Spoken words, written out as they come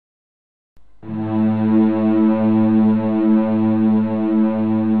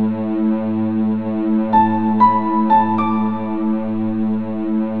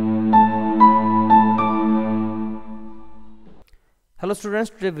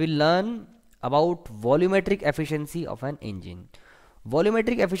students, today we learn about volumetric efficiency of an engine.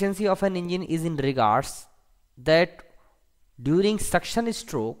 Volumetric efficiency of an engine is in regards that during suction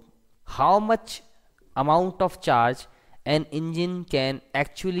stroke, how much amount of charge an engine can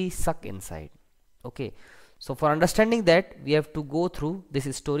actually suck inside. Okay, so for understanding that, we have to go through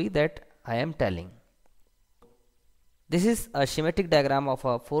this story that I am telling. This is a schematic diagram of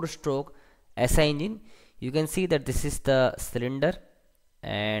a 4-stroke SI engine. You can see that this is the cylinder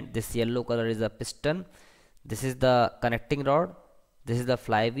and this yellow color is a piston. This is the connecting rod, this is the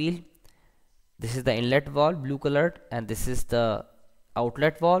flywheel, this is the inlet valve, blue colored, and this is the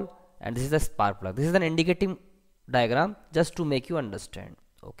outlet valve, and this is the spark plug. This is an indicating diagram just to make you understand.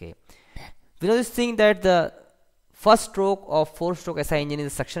 Okay, we know this thing that the first stroke of 4-stroke SI engine is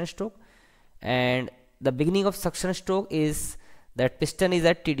a suction stroke, and the beginning of suction stroke is that piston is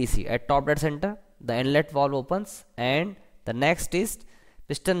at TDC, at top dead center. The inlet valve opens, and the next is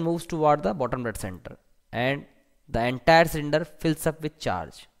piston moves toward the bottom dead center, and the entire cylinder fills up with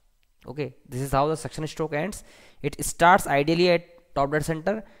charge. Okay, this is how the suction stroke ends. It starts ideally at top dead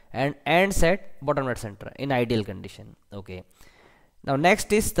center and ends at bottom dead center in ideal condition. Okay, now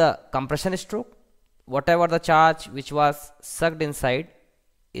next is the compression stroke. Whatever the charge which was sucked inside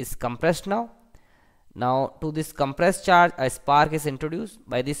is compressed now. Now to this compressed charge a spark is introduced.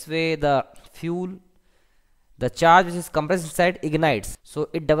 By this way the fuel, the charge which is compressed inside ignites, so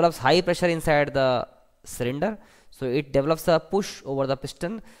it develops high pressure inside the cylinder, so it develops a push over the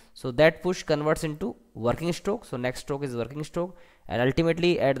piston, so that push converts into working stroke. So next stroke is working stroke, and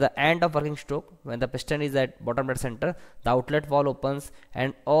ultimately at the end of working stroke, when the piston is at bottom dead center, the outlet valve opens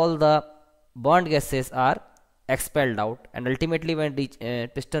and all the burnt gases are expelled out, and ultimately when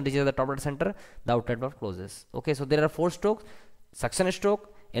piston reaches the top dead center, the outlet valve closes. Okay, so there are 4 strokes: suction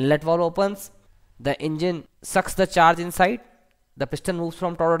stroke, inlet valve opens, the engine sucks the charge inside, the piston moves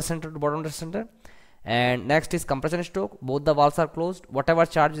from top dead center to bottom dead center, and next is compression stroke. Both the valves are closed, whatever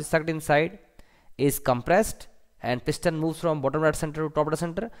charge is sucked inside is compressed, and piston moves from bottom dead center to top dead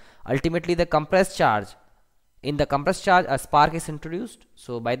center. Ultimately the compressed charge, in the compressed charge a spark is introduced,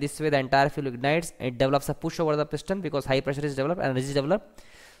 so by this way the entire fuel ignites. It develops a push over the piston because high pressure is developed and energy is developed.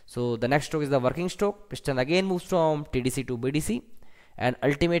 So the next stroke is the working stroke. Piston again moves from TDC to BDC, and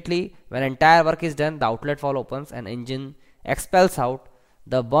ultimately when entire work is done, the outlet valve opens and engine expels out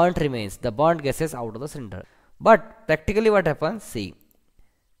the burnt remains, the burnt gases out of the cylinder. But practically what happens, see,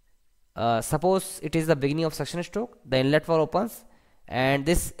 suppose it is the beginning of suction stroke, the inlet valve opens, and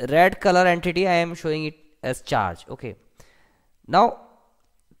this red color entity I am showing it as charge. Okay, now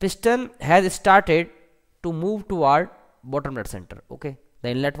piston has started to move toward bottom dead center. Okay, the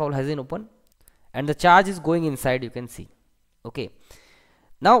inlet valve has been open and the charge is going inside, you can see. Okay,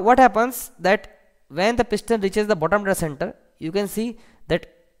 now what happens that when the piston reaches the bottom dead center, you can see that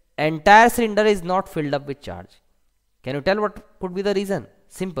entire cylinder is not filled up with charge. Can you tell what could be the reason?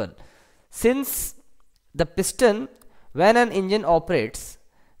 Simple. Since the piston, when an engine operates,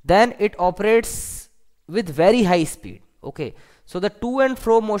 then it operates with very high speed. Okay, so the to and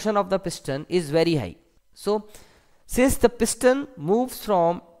fro motion of the piston is very high. So since the piston moves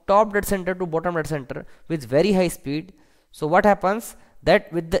from top dead center to bottom dead center with very high speed, so what happens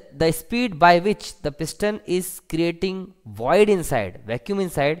that with the speed by which the piston is creating void inside, vacuum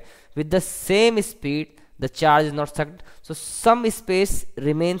inside, with the same speed the charge is not sucked, so some space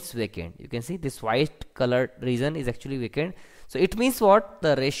remains vacant. You can see this white colored region is actually vacant. So it means what?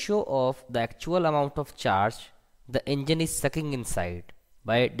 The ratio of the actual amount of charge the engine is sucking inside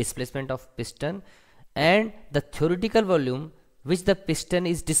by displacement of piston and the theoretical volume which the piston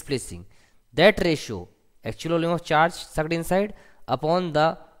is displacing, that ratio, actual volume of charge sucked inside upon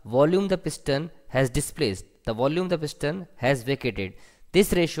the volume the piston has displaced, the volume the piston has vacated,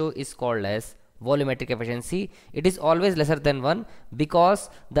 this ratio is called as volumetric efficiency. It is always lesser than 1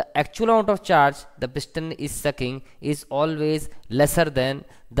 because the actual amount of charge the piston is sucking is always lesser than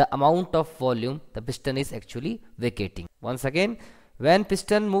the amount of volume the piston is actually vacating. Once again, when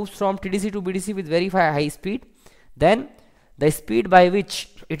piston moves from TDC to BDC with very high speed, then the speed by which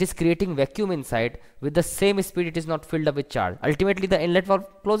it is creating vacuum inside, with the same speed it is not filled up with charge. Ultimately the inlet valve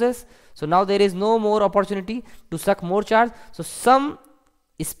closes, so now there is no more opportunity to suck more charge, so some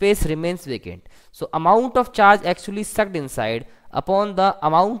space remains vacant. So amount of charge actually sucked inside upon the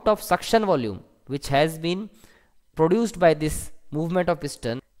amount of suction volume which has been produced by this movement of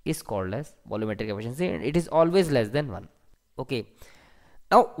piston is called as volumetric efficiency, and it is always less than 1. Okay,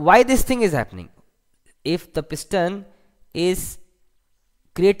 now why this thing is happening? If the piston is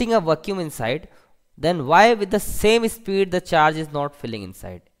creating a vacuum inside, then why with the same speed the charge is not filling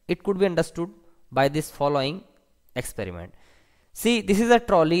inside? It could be understood by this following experiment. See, this is a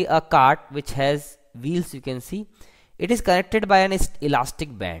trolley, a cart which has wheels, you can see. It is connected by an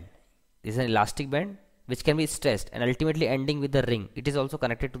elastic band. This is an elastic band which can be stressed and ultimately ending with the ring. It is also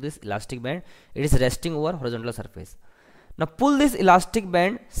connected to this elastic band. It is resting over horizontal surface. Now pull this elastic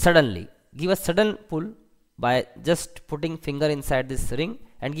band suddenly. Give a sudden pull by just putting finger inside this ring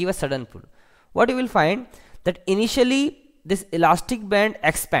and give a sudden pull. What you will find that initially this elastic band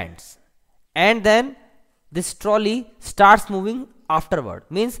expands and then this trolley starts moving afterward.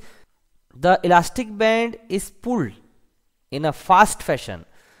 Means the elastic band is pulled in a fast fashion,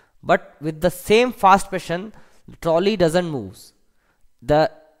 but with the same fast fashion the trolley doesn't move. The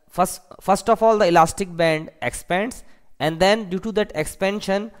first of all the elastic band expands, and then due to that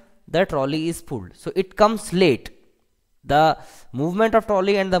expansion the trolley is pulled, so it comes late. The movement of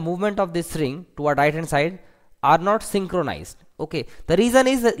trolley and the movement of this ring toward right hand side are not synchronized. Okay, the reason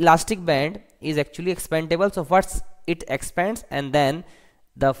is the elastic band is actually expandable, so first it expands and then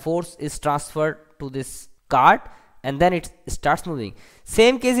the force is transferred to this cart and then it starts moving.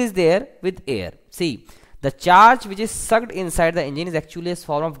 Same case is there with air. See, the charge which is sucked inside the engine is actually a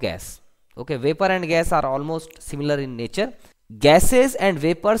form of gas. Okay, vapor and gas are almost similar in nature. Gases and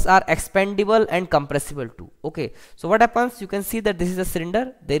vapors are expandable and compressible too. Okay, so what happens, you can see that this is a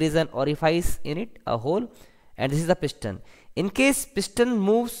cylinder, there is an orifice in it, a hole, and this is the piston. In case piston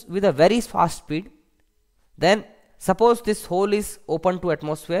moves with a very fast speed, then suppose this hole is open to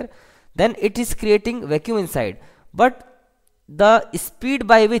atmosphere, then it is creating vacuum inside, but the speed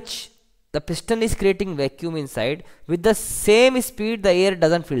by which the piston is creating vacuum inside, with the same speed the air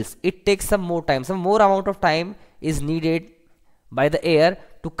doesn't fill. It takes some more time, some more amount of time is needed by the air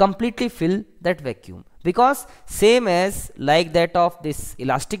to completely fill that vacuum, because same as like that of this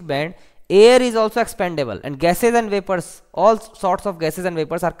elastic band, air is also expandable, and gases and vapors, all sorts of gases and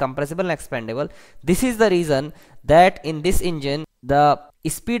vapors are compressible and expandable. This is the reason that in this engine the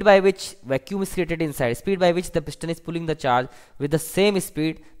speed by which vacuum is created inside, speed by which the piston is pulling the charge, with the same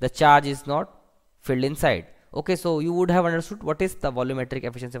speed the charge is not filled inside. Okay, so you would have understood what is the volumetric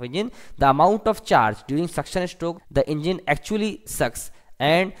efficiency of engine. The amount of charge during suction stroke the engine actually sucks,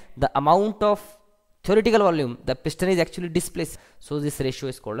 and the amount of theoretical volume the piston is actually displaced. So this ratio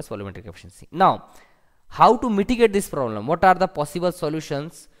is called as volumetric efficiency. Now, how to mitigate this problem? What are the possible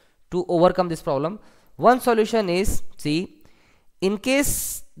solutions to overcome this problem? One solution is, see, in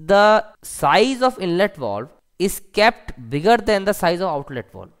case the size of inlet valve is kept bigger than the size of outlet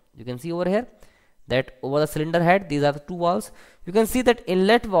valve, you can see over here that over the cylinder head these are the two valves. You can see that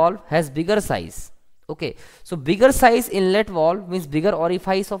inlet valve has bigger size. Okay, so bigger size inlet valve means bigger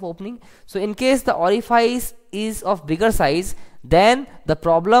orifice of opening. So in case the orifice is of bigger size, then the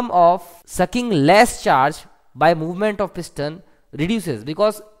problem of sucking less charge by movement of piston reduces,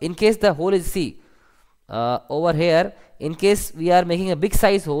 because in case the hole is, see, over here, in case we are making a big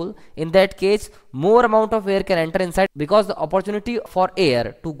size hole, in that case more amount of air can enter inside, because the opportunity for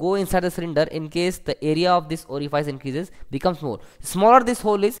air to go inside the cylinder in case the area of this orifice increases becomes more. Smaller this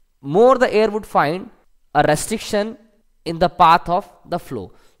hole is, more the air would find a restriction in the path of the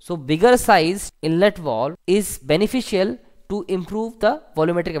flow. So bigger size inlet valve is beneficial to improve the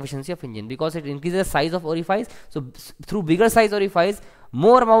volumetric efficiency of engine, because it increases the size of orifice. So through bigger size orifice,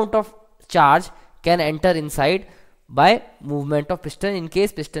 more amount of charge can enter inside by movement of piston in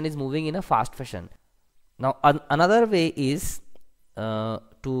case piston is moving in a fast fashion. Now another way is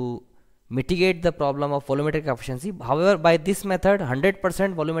to mitigate the problem of volumetric efficiency. However, by this method 100%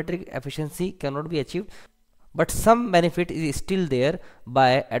 volumetric efficiency cannot be achieved, but some benefit is still there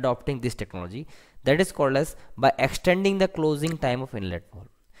by adopting this technology, that is called as by extending the closing time of inlet valve.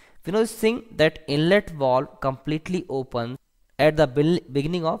 You know this thing that inlet valve completely opens at the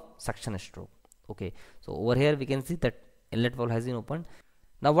beginning of suction stroke. Okay, so over here we can see that inlet valve has been opened.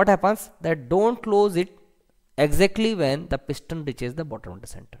 Now what happens, that don't close it exactly when the piston reaches the bottom of the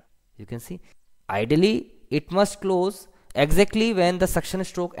center. You can see ideally it must close exactly when the suction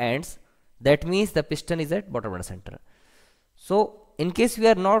stroke ends, that means the piston is at bottom of the center. So in case we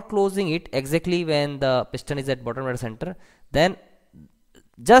are not closing it exactly when the piston is at bottom of the center, then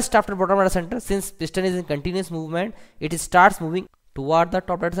just after bottom of the center, since piston is in continuous movement, it starts moving toward the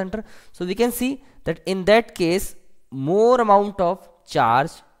top of the center. So we can see that in that case more amount of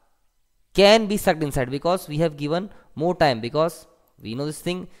charge can be sucked inside, because we have given more time, because we know this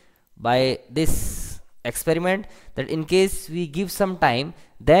thing by this experiment that in case we give some time,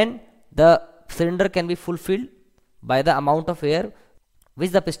 then the cylinder can be fulfilled by the amount of air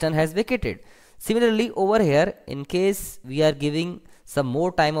which the piston has vacated. Similarly over here, in case we are giving some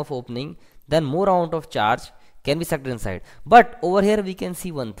more time of opening, then more amount of charge can be sucked inside. But over here we can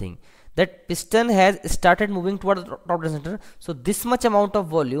see one thing, that piston has started moving toward the top dead center, so this much amount of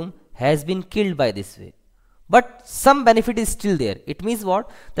volume has been killed by this way, but some benefit is still there. It means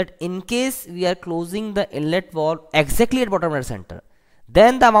what? That in case we are closing the inlet valve exactly at bottom dead center,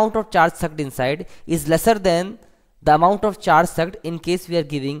 then the amount of charge sucked inside is lesser than the amount of charge sucked in case we are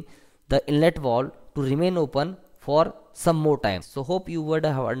giving the inlet valve to remain open for some more time. So hope you would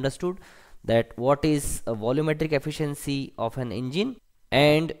have understood that what is a volumetric efficiency of an engine,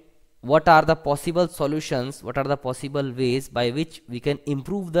 and what are the possible solutions, what are the possible ways by which we can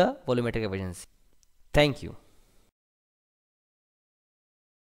improve the volumetric efficiency. Thank you.